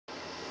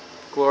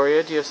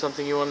Gloria, do you have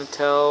something you want to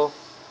tell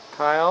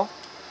Kyle?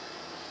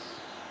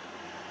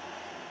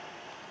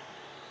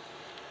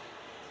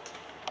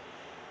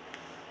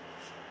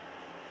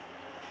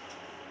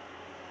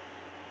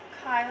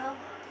 Kyle,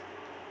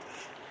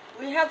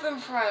 we have been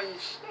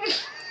friends.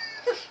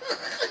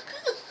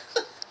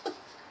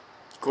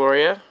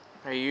 Gloria,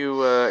 are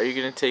you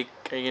gonna take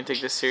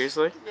this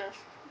seriously? Yes.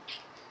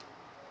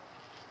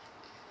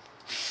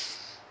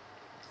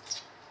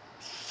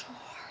 So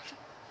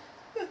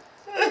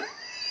hard.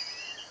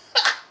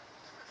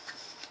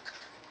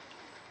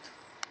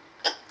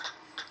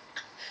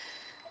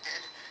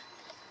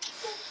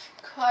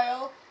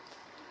 Kyle,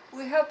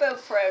 we have been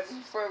friends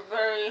for a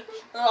very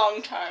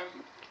long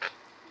time.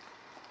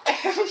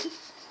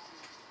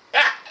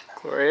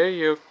 Gloria,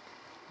 you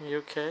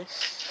okay? I don't think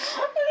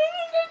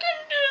I can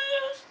do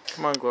this.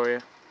 Come on,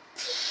 Gloria.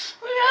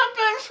 We have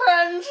been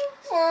friends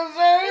for a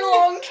very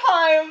long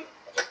time.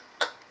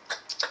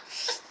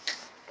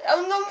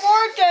 And the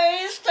more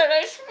days that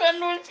I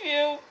spend with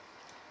you,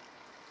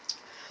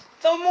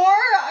 the more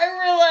I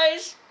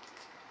realize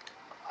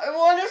I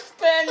want to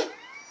spend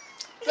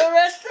the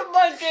rest of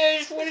my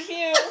days with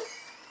you.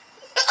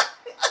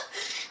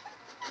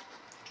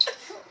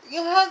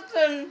 You have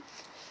been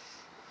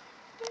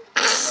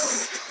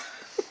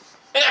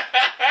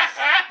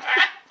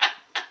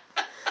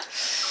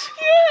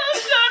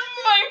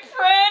my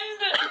friend,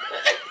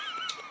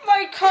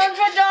 my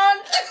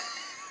confidant,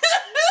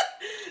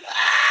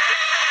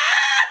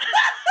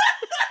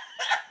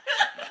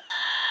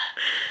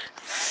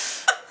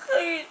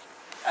 please,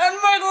 and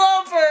my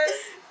lover.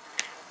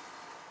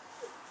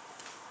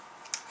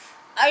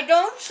 I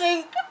don't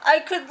think I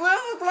could live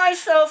with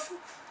myself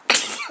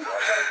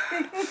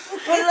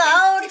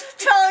without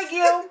telling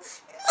you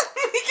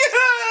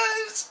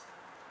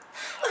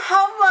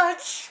how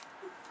much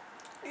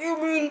you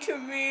mean to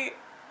me.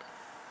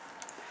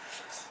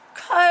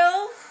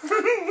 Kyle,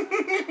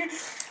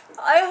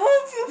 I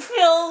hope you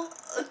feel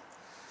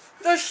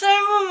the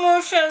same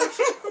emotions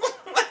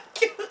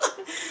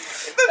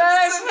that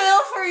I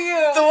feel for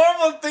you. The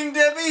horrible thing,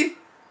 Debbie,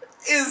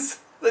 is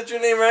that your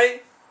name,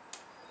 right?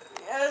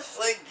 Yes.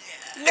 Like,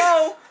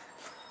 No.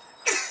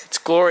 It's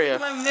Gloria.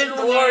 My middle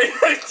Gloria,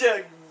 name.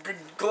 yeah,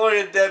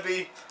 Gloria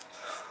Debbie.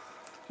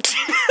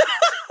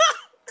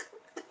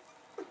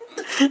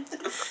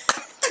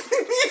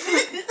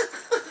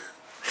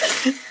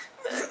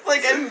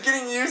 Like, I'm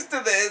getting used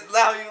to this,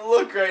 how you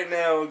look right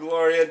now,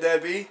 Gloria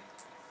Debbie.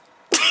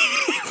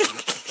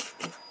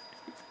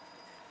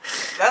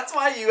 That's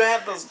why you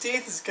have those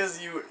teeth, is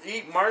because you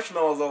eat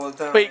marshmallows all the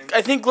time. Wait,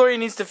 I think Gloria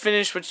needs to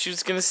finish what she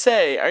was gonna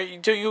say.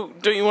 Don't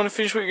you want to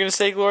finish what you're gonna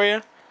say,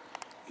 Gloria?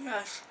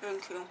 Yes,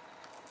 thank you.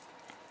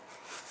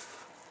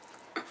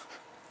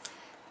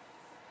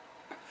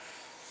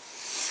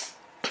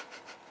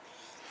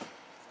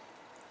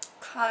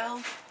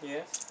 Kyle,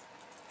 Yes?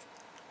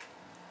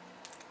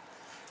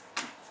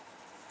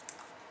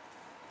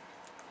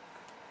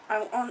 I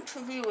want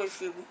to be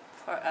with you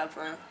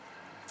forever.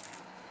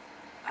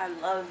 I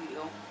love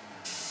you.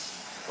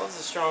 What's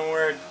a strong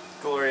word,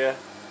 Gloria?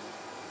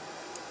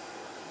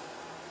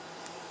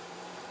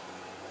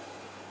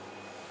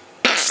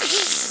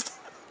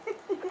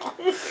 Oh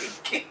my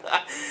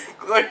God.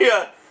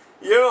 Gloria,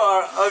 you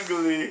are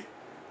ugly.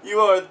 You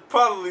are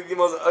probably the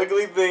most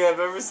ugly thing I've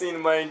ever seen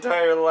in my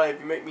entire life.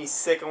 You make me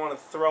sick. I want to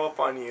throw up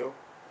on you.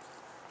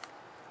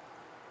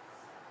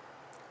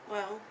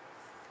 Well,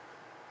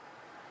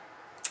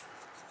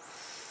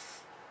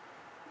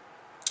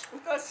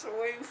 if that's the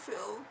way you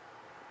feel.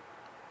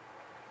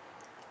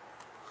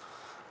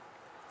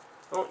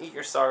 Don't eat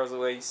your sorrows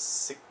away, you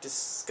sick,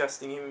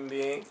 disgusting human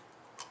being.